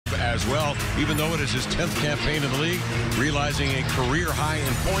as well, even though it is his 10th campaign in the league, realizing a career high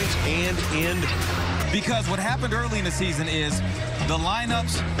in points and in. Because what happened early in the season is the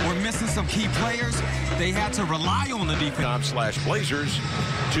lineups were missing some key players. They had to rely on the defense. /Blazers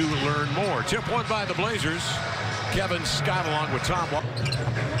to learn more. Tip one by the Blazers. Kevin Scott along with Tom.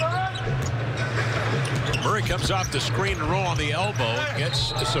 Murray comes off the screen and roll on the elbow.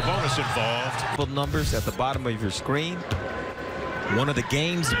 Gets Sabonis involved. Numbers at the bottom of your screen. One of the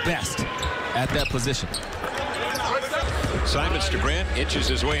game's best at that position. Simons to Grant, inches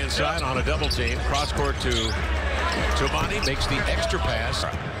his way inside on a double team. Cross court to Tumani, makes the extra pass.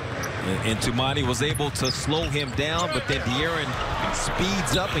 And Tumani was able to slow him down, but then De'Aaron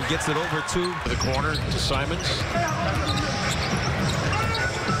speeds up and gets it over to the corner to Simons.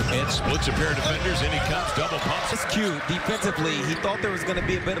 And splits a pair of defenders, in he comes, double pumps. It's cute. Defensively, he thought there was going to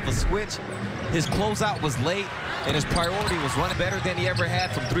be a bit of a switch. His closeout was late, and his priority was running better than he ever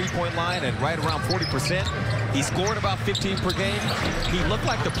had from three-point line and right around 40%. He scored about 15 per game. He looked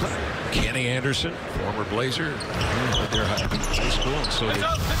like the player. Kenny Anderson, former Blazer, their high school, and so did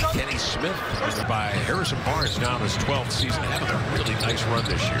Kenny Smith by Harrison Barnes, now in his 12th season, having a really nice run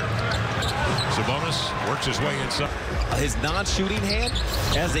this year. Sabonis works his way inside. His non-shooting hand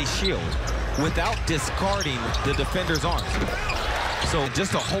as a shield without discarding the defender's arms. So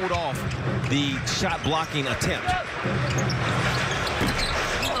just to hold off the shot blocking attempt.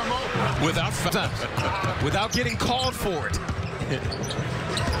 Without getting called for it.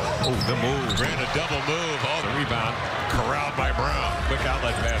 Oh, the move. Ran a double move. Oh, the rebound. Corralled by Brown. Quick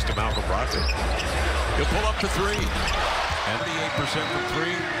outlet pass to Malcolm Brogdon. He'll pull up to three. And 38% from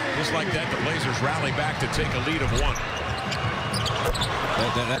three. Just like that, the Blazers rally back to take a lead of one.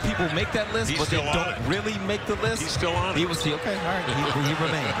 People make that list, but they don't really make the list. He's still on it. He was, okay, all right, he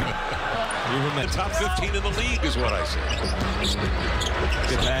remained. He remained. Top 15 in the league is what I said.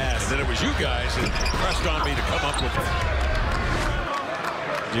 Good pass. And then it was you guys that pressed on me to come up with it.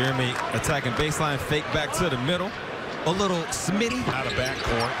 Jeremy attacking baseline, fake back to the middle. A little Smitty. Out of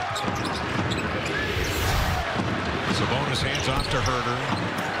backcourt. Sabonis hands off to Herter.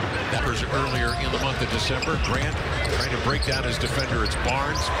 That was earlier in the month of December. Grant trying to break down his defender. It's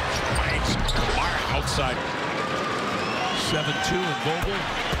Barnes. Finds Kamara outside. 7-2 in Vogel.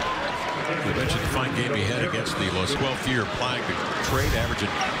 You mentioned the fine game he had against the 12th year applying the trade,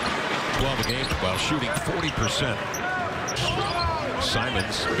 averaging 12 a game while shooting 40%.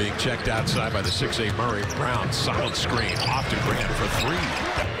 Simons being checked outside by the 6'8 Murray. Brown, solid screen, off to Grant for three.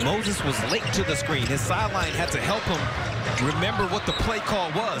 Moses was late to the screen. His sideline had to help him remember what the play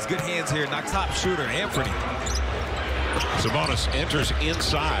call was. Good hands here, not top shooter, Anthony. Sabonis enters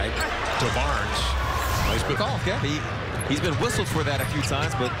inside to Barnes. Nice bit off, yeah. He's been whistled for that a few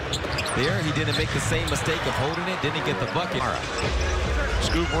times, but there he didn't make the same mistake of holding it, didn't get the bucket.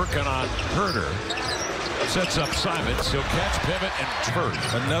 Scoop working on Herter. Sets up Simons. He'll catch, pivot, and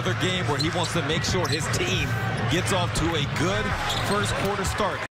turn. Another game where he wants to make sure his team gets off to a good first quarter start.